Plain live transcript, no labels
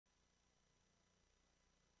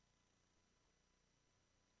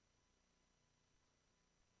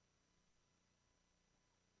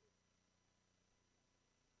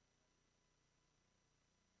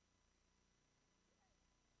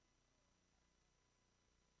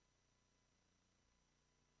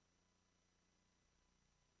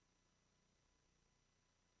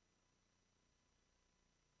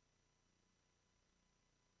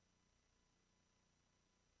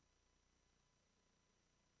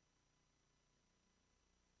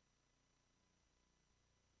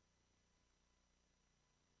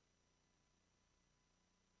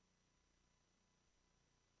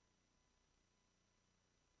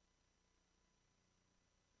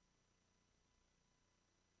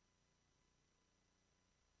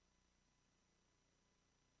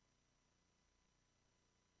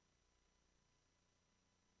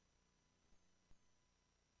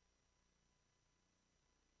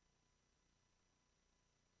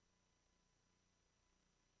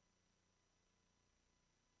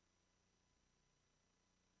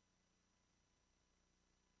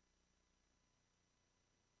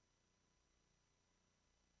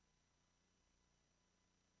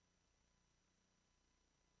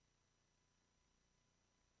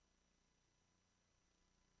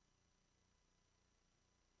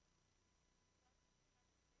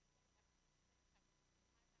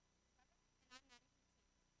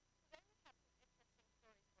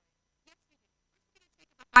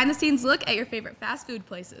Behind-the-scenes look at your favorite fast food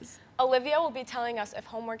places. Olivia will be telling us if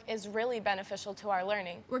homework is really beneficial to our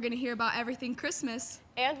learning. We're going to hear about everything Christmas.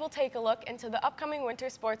 And we'll take a look into the upcoming winter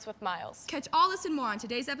sports with Miles. Catch all this and more on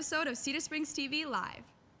today's episode of CedarSpringsTV Live.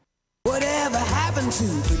 Whatever happened to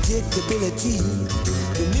predictability?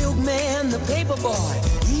 The milkman, the paperboy,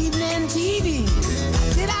 evening TV.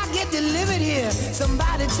 Did I get delivered here?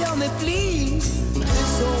 Somebody tell me, please.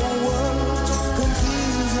 This whole world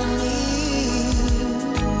confusing me.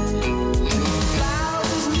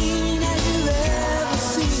 Clouds as mean as you've ever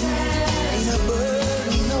seen. Ain't a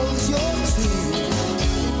bird who knows you're true.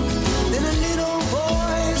 Then a little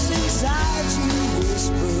voice inside you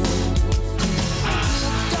whispers.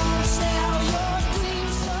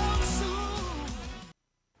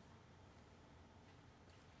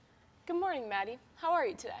 Good morning, Maddie. How are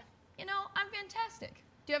you today? You know, I'm fantastic.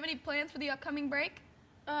 Do you have any plans for the upcoming break?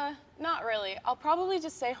 Not really. I'll probably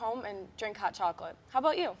just stay home and drink hot chocolate. How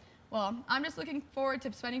about you? Well, I'm just looking forward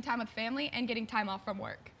to spending time with family and getting time off from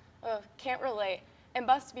work. Can't relate. It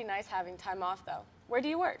must be nice having time off, though. Where do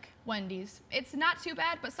you work? Wendy's. It's not too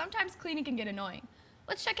bad, but sometimes cleaning can get annoying.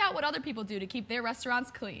 Let's check out what other people do to keep their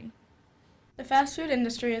restaurants clean. The fast food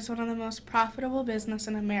industry is one of the most profitable businesses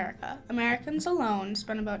in America. Americans alone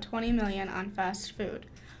spend about $20 million on fast food.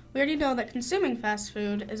 We already know that consuming fast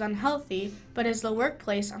food is unhealthy, but is the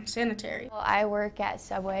workplace unsanitary? Well, I work at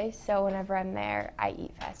Subway, so whenever I'm there, I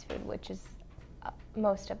eat fast food, which is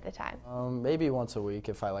most of the time. Maybe once a week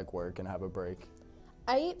if I like work and have a break.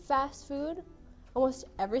 I eat fast food almost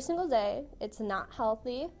every single day. It's not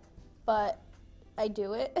healthy, but I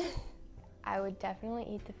do it. I would definitely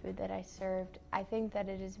eat the food that I served. I think that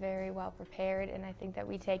it is very well prepared, and I think that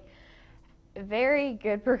we take very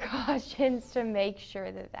good precautions to make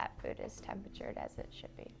sure that that food is temperatured as it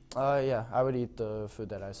should be. Yeah, I would eat the food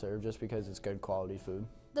that I serve just because it's good quality food.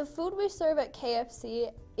 The food we serve at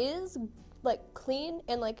KFC is like clean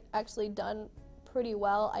and like actually done pretty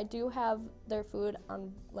well. I do have their food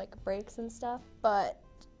on like breaks and stuff, but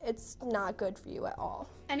it's not good for you at all.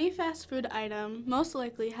 Any fast food item most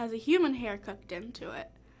likely has a human hair cooked into it.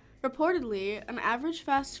 Reportedly, an average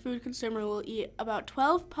fast food consumer will eat about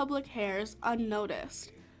 12 public hairs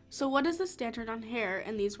unnoticed. So what is the standard on hair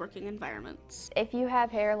in these working environments? If you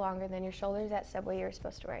have hair longer than your shoulders at Subway, you're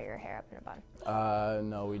supposed to wear your hair up in a bun.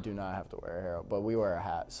 No, we do not have to wear hair up, but we wear a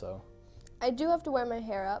hat, so. I do have to wear my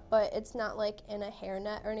hair up, but it's not like in a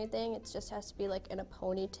hairnet or anything. It just has to be like in a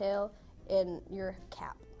ponytail in your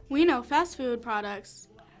cap. We know fast food products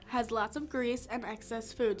has lots of grease and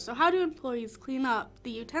excess food, so how do employees clean up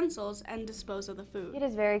the utensils and dispose of the food? It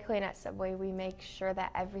is very clean at Subway. We make sure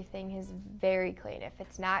that everything is very clean. If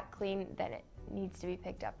it's not clean, then it needs to be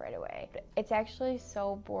picked up right away. It's actually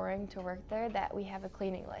so boring to work there that we have a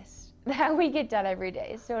cleaning list that we get done every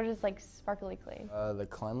day, so it's just like sparkly clean. The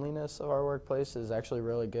cleanliness of our workplace is actually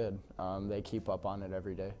really good. They keep up on it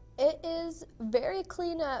every day. It is very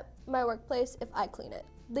clean at my workplace if I clean it.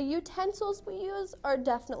 The utensils we use are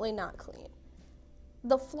definitely not clean.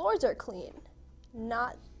 The floors are clean,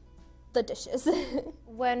 not the dishes.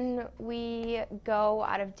 When we go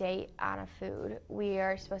out of date on a food, we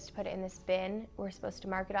are supposed to put it in this bin. We're supposed to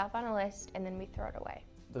mark it off on a list, and then we throw it away.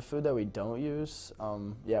 The food that we don't use,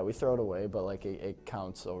 yeah, we throw it away, but like it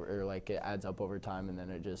counts over, or like it adds up over time, and then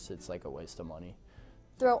it's like a waste of money.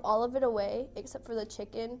 Throw all of it away except for the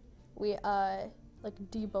chicken. We like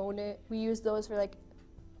debone it. We use those for like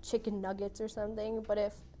chicken nuggets or something, but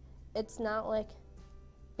if it's not like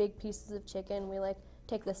big pieces of chicken, we like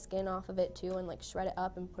take the skin off of it too and like shred it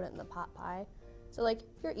up and put it in the pot pie. So like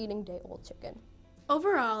you're eating day-old chicken.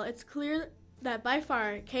 Overall, it's clear that by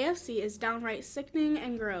far KFC is downright sickening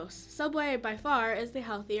and gross. Subway by far is the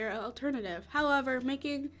healthier alternative. However,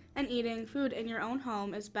 making and eating food in your own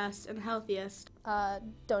home is best and healthiest.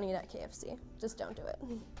 Don't eat at KFC. Just don't do it.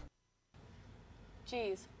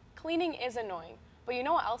 Geez, cleaning is annoying. But you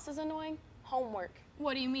know what else is annoying? Homework.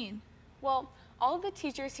 What do you mean? Well, all of the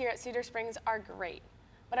teachers here at Cedar Springs are great,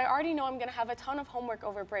 but I already know I'm going to have a ton of homework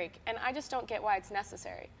over break, and I just don't get why it's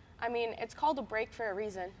necessary. I mean, it's called a break for a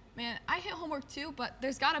reason. Man, I hate homework too, but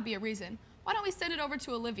there's gotta be a reason. Why don't we send it over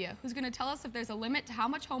to Olivia, who's gonna tell us if there's a limit to how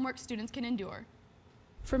much homework students can endure.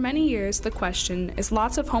 For many years, the question, is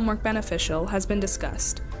lots of homework beneficial, has been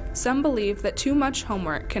discussed. Some believe that too much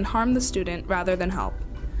homework can harm the student rather than help.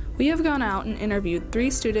 We have gone out and interviewed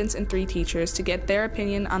 3 students and 3 teachers to get their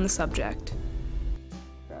opinion on the subject.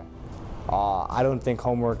 I don't think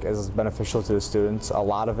homework is beneficial to the students, a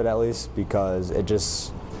lot of it at least, because it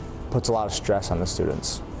just puts a lot of stress on the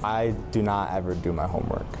students. I do not ever do my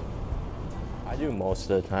homework. I do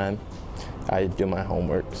most of the time. I do my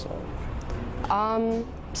homework, so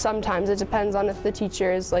Sometimes it depends on if the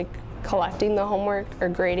teacher is like collecting the homework or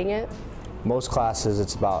grading it. Most classes,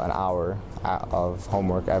 it's about an hour of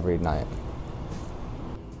homework every night.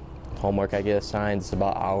 Homework I get assigned is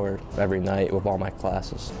about an hour every night with all my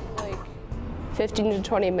classes. Like 15 to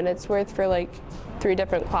 20 minutes worth for like 3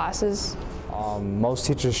 different classes. Most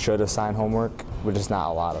teachers should assign homework, but just not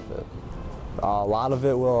a lot of it. A lot of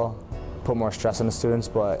it will put more stress on the students,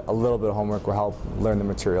 but a little bit of homework will help learn the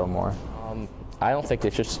material more. I don't think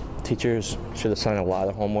teachers should assign a lot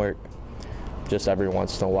of homework, just every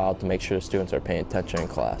once in a while to make sure the students are paying attention in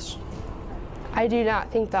class. I do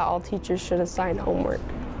not think that all teachers should assign homework.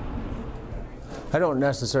 I don't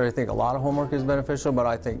necessarily think a lot of homework is beneficial, but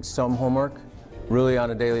I think some homework, really on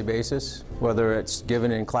a daily basis, whether it's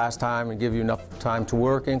given in class time and give you enough time to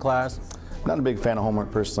work in class. I'm not a big fan of homework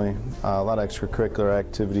personally. A lot of extracurricular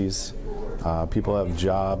activities. People have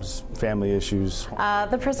jobs, family issues.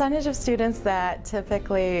 The percentage of students that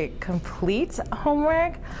typically complete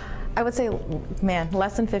homework, I would say, man,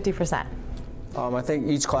 less than 50%. I think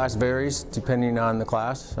each class varies depending on the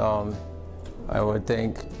class. I would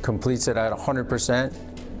think completes it at 100%.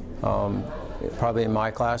 Probably in my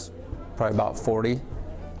class, probably about 40.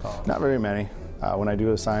 Not very many. When I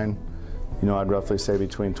do assign, I'd roughly say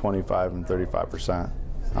between 25 and 35%.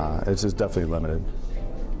 It's just definitely limited.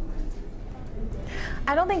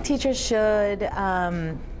 I don't think teachers should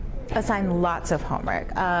assign lots of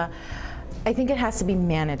homework. I think it has to be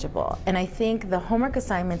manageable, and I think the homework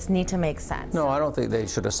assignments need to make sense. No, I don't think they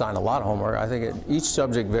should assign a lot of homework. I think each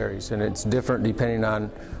subject varies, and it's different depending on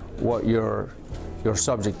what your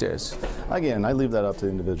subject is. Again, I leave that up to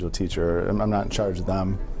the individual teacher. I'm not in charge of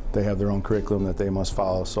them. They have their own curriculum that they must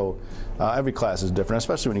follow. So every class is different,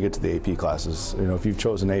 especially when you get to the AP classes. If you've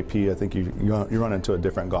chosen AP, I think you run into a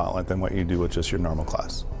different gauntlet than what you do with just your normal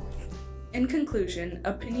class. In conclusion,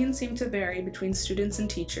 opinions seem to vary between students and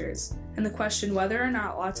teachers, and the question whether or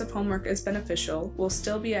not lots of homework is beneficial will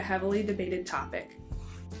still be a heavily debated topic.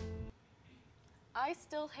 I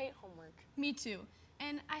still hate homework. Me too.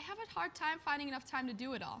 And I have a hard time finding enough time to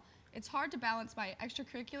do it all. It's hard to balance my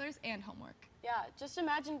extracurriculars and homework. Yeah, just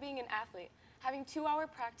imagine being an athlete, having 2-hour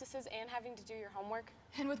practices and having to do your homework.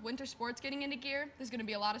 And with winter sports getting into gear, there's going to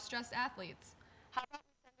be a lot of stressed athletes. How about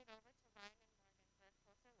we send it over to Ryan and Morgan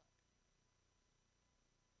for a closer look?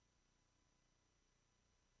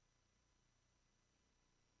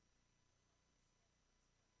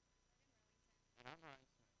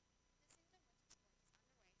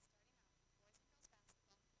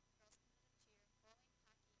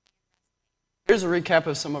 Here's a recap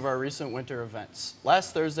of some of our recent winter events.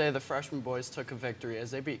 Last Thursday, the freshman boys took a victory as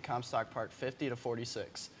they beat Comstock Park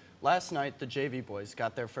 50-46. Last night, the JV boys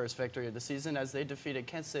got their first victory of the season as they defeated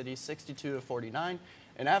Kent City 62-49.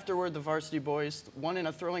 And afterward, the varsity boys won in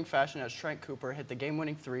a thrilling fashion as Trent Cooper hit the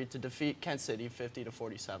game-winning 3 to defeat Kent City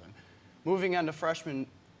 50-47. Moving on to freshman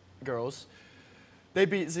girls, they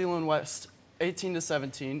beat Zeeland West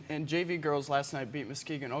 18-17, and JV girls last night beat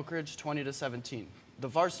Muskegon Oak Ridge 20-17. The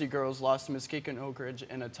varsity girls lost to Muskegon Oak Ridge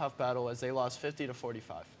in a tough battle as they lost 50-45.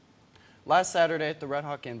 Last Saturday at the Red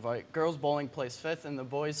Hawk Invite, girls bowling placed 5th and the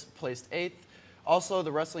boys placed 8th. Also,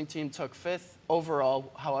 the wrestling team took 5th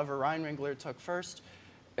overall. However, Ryan Ringler took 1st,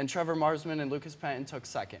 and Trevor Marsman and Lucas Penton took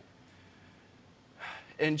 2nd.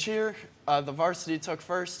 In cheer, the varsity took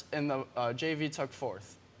 1st and the JV took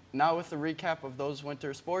 4th. Now with the recap of those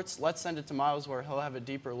winter sports, let's send it to Miles where he'll have a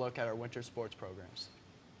deeper look at our winter sports programs.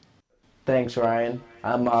 Thanks, Ryan.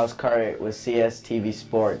 I'm Miles Cartwright with CSTV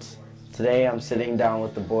Sports. Today I'm sitting down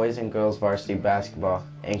with the boys and girls varsity basketball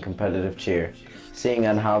and competitive cheer, seeing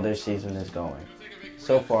on how their season is going.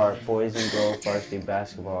 So far, boys and girls varsity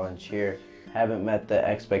basketball and cheer haven't met the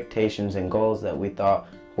expectations and goals that we thought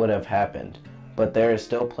would have happened, but there is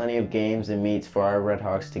still plenty of games and meets for our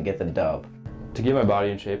Redhawks to get the dub. To get my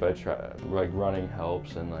body in shape, I try, running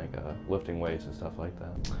helps and lifting weights and stuff like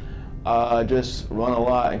that. Just run a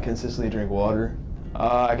lot and consistently drink water.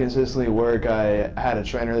 I consistently work. I had a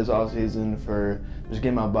trainer this off season for just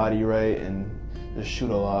getting my body right and just shoot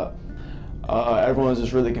a lot. Everyone's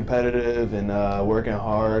just really competitive and working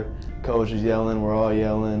hard. Coach is yelling, we're all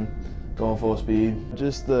yelling, going full speed.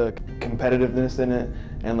 Just the competitiveness in it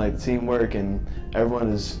and the teamwork, and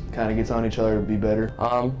everyone just kind of gets on each other to be better.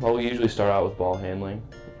 Well, we usually start out with ball handling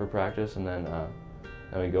for practice, and then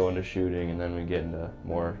we go into shooting, and then we get into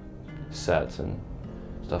more sets and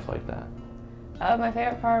stuff like that. My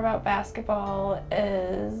favorite part about basketball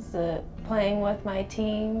is playing with my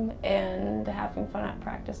team and having fun at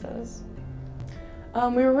practices.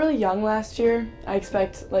 We were really young last year. I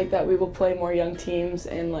expect that we will play more young teams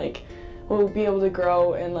and we'll be able to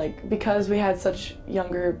grow, and like, because we had such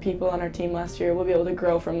younger people on our team last year, we'll be able to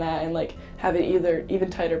grow from that and like have an even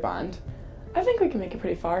tighter bond. I think we can make it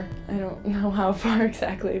pretty far. I don't know how far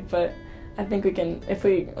exactly, but I think we can, if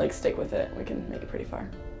we like stick with it, we can make it pretty far.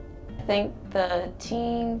 I think the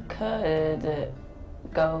team could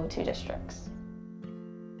go 2 districts.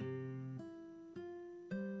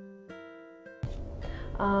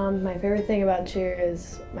 My favorite thing about cheer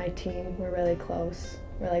is my team. We're really close.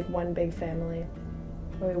 We're like one big family.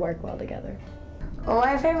 We work well together. Well,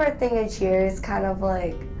 my favorite thing of cheer is kind of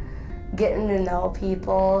like getting to know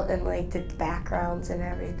people and like the backgrounds and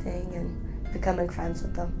everything and becoming friends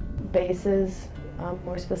with them. Bases,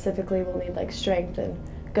 more specifically, we'll need like strength and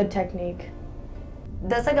good technique.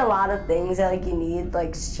 There's like a lot of things that like you need,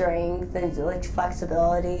 like strength and like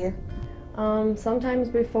flexibility. Sometimes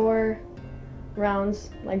before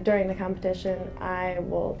rounds, like during the competition, I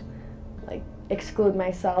will like exclude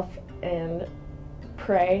myself and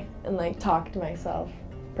pray and like talk to myself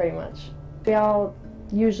pretty much. We all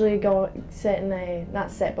usually go sit in a, not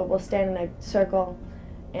sit, but we'll stand in a circle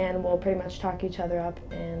and we'll pretty much talk each other up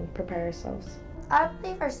and prepare ourselves. I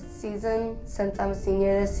believe our season, since I'm a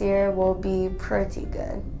senior this year, will be pretty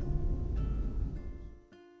good.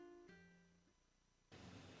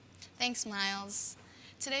 Thanks, Miles.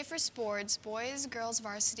 Today for sports, boys, girls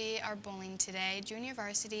varsity are bowling today, junior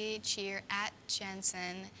varsity cheer at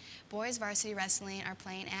Jensen, boys varsity wrestling are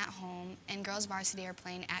playing at home, and girls varsity are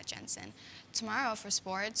playing at Jensen. Tomorrow for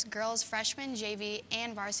sports, girls freshman, JV,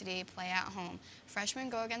 and varsity play at home. Freshmen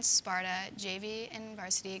go against Sparta, JV and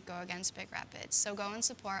varsity go against Big Rapids, so go and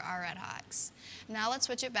support our Red Hawks. Now let's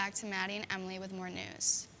switch it back to Maddie and Emily with more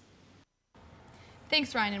news.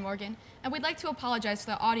 Thanks, Ryan and Morgan. And we'd like to apologize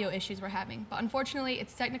for the audio issues we're having, but unfortunately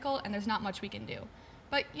it's technical and there's not much we can do.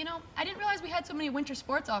 But you know, I didn't realize we had so many winter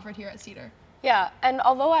sports offered here at Cedar. Yeah, and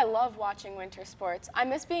although I love watching winter sports, I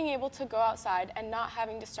miss being able to go outside and not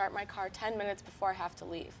having to start my car 10 minutes before I have to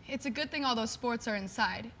leave. It's a good thing all those sports are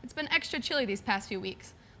inside. It's been extra chilly these past few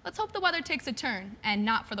weeks. Let's hope the weather takes a turn, and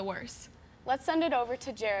not for the worse. Let's send it over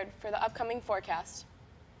to Jared for the upcoming forecast.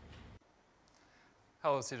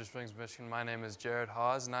 Hello, Cedar Springs, Michigan. My name is Jared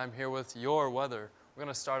Hawes, and I'm here with your weather. We're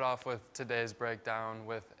going to start off with today's breakdown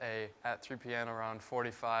with at 3 p.m. around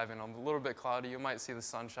 45 and a little bit cloudy. You might see the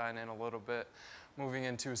sunshine in a little bit. Moving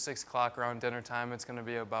into 6 o'clock around dinner time, it's going to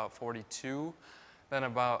be about 42. Then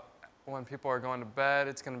about when people are going to bed,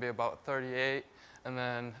 it's going to be about 38. And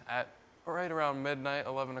then at right around midnight,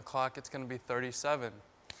 11 o'clock, it's going to be 37.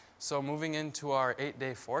 So moving into our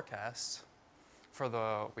 8-day forecast for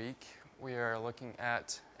the week, we are looking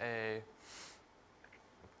at a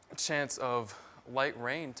chance of light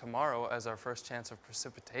rain tomorrow as our first chance of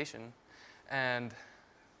precipitation. And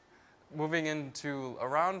moving into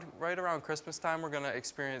right around Christmas time, we're going to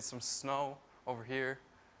experience some snow over here.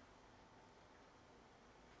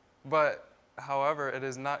 But however, it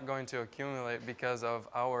is not going to accumulate because of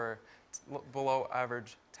our below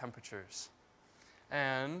average temperatures.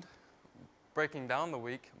 And breaking down the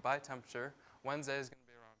week by temperature, Wednesday is going to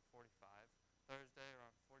be around 45, Thursday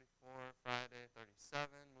around 44, Friday 37,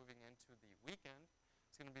 moving into the weekend,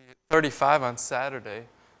 it's going to be 35 on Saturday,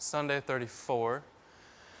 Sunday 34,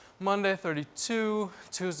 Monday 32,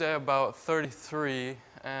 Tuesday about 33,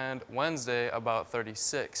 and Wednesday about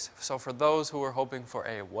 36. So for those who are hoping for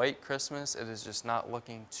a white Christmas, it is just not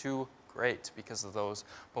looking too great because of those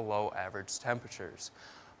below average temperatures.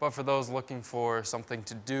 But for those looking for something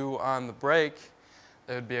to do on the break,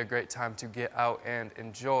 it would be a great time to get out and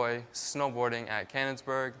enjoy snowboarding at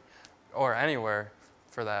Cannonsburg, or anywhere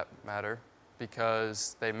for that matter,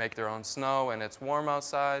 because they make their own snow and it's warm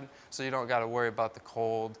outside, so you don't got to worry about the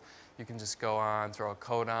cold. You can just go on, throw a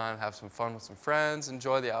coat on, have some fun with some friends,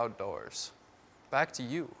 enjoy the outdoors. Back to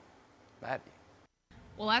you, Maddie.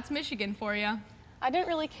 Well, that's Michigan for you. I didn't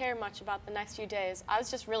really care much about the next few days. I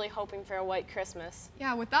was just really hoping for a white Christmas.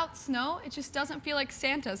 Yeah, without snow, it just doesn't feel like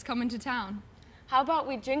Santa's coming to town. How about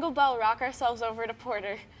we jingle bell rock ourselves over to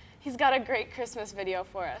Porter? He's got a great Christmas video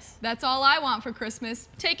for us. That's all I want for Christmas.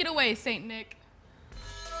 Take it away, Saint Nick.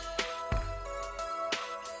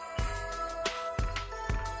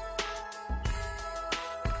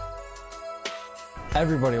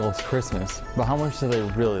 Everybody loves Christmas, but how much do they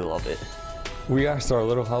really love it? We asked our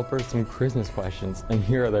little helpers some Christmas questions, and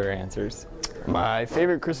here are their answers. My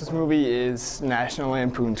favorite Christmas movie is National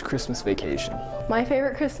Lampoon's Christmas Vacation. My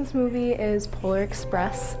favorite Christmas movie is Polar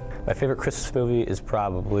Express. My favorite Christmas movie is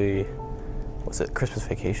probably, Christmas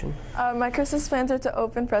Vacation? My Christmas plans are to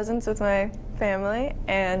open presents with my family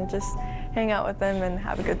and just hang out with them and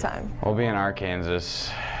have a good time. Well, being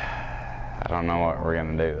Arkansas, I don't know what we're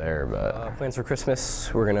gonna do there, but plans for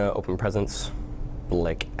Christmas, we're gonna open presents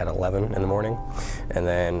like at 11 in the morning and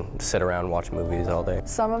then sit around and watch movies all day.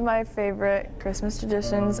 Some of my favorite Christmas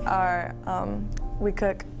traditions are we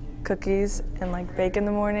cook cookies and like bake in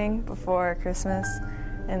the morning before Christmas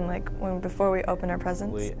and like before we open our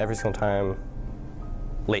presents. Every single time,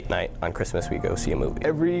 late night on Christmas, we go see a movie.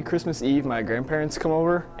 Every Christmas Eve, my grandparents come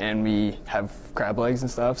over and we have crab legs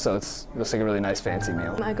and stuff, so it's just like a really nice fancy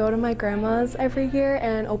meal. I go to my grandma's every year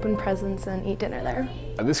and open presents and eat dinner there.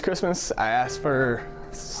 This Christmas, I asked for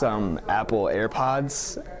some Apple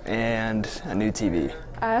AirPods and a new TV.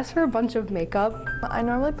 I asked for a bunch of makeup. I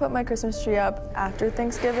normally put my Christmas tree up after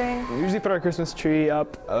Thanksgiving. We usually put our Christmas tree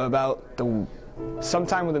up about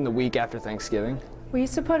sometime within the week after Thanksgiving. We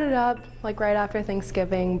used to put it up like right after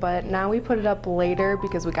Thanksgiving, but now we put it up later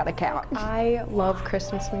because we got a cat. I love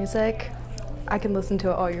Christmas music. I can listen to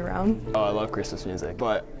it all year round. Oh, I love Christmas music,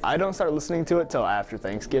 but I don't start listening to it till after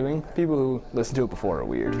Thanksgiving. People who listen to it before are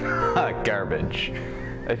weird. garbage.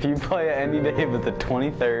 If you play it any day but the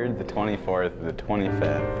 23rd, the 24th, the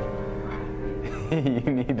 25th,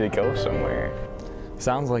 you need to go somewhere.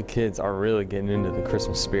 Sounds like kids are really getting into the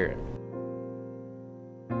Christmas spirit.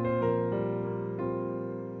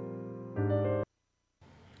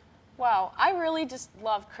 Wow, I really just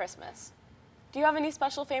love Christmas. Do you have any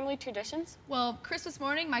special family traditions? Well, Christmas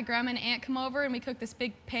morning, my grandma and aunt come over and we cook this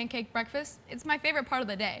big pancake breakfast. It's my favorite part of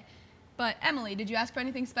the day. But Emily, did you ask for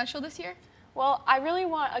anything special this year? Well, I really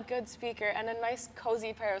want a good speaker and a nice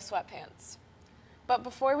cozy pair of sweatpants. But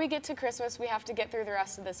before we get to Christmas, we have to get through the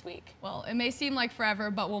rest of this week. Well, it may seem like forever,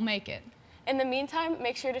 but we'll make it. In the meantime,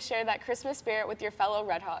 make sure to share that Christmas spirit with your fellow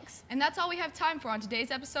Red Hawks. And that's all we have time for on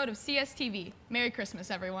today's episode of CSTV. Merry Christmas,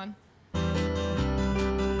 everyone.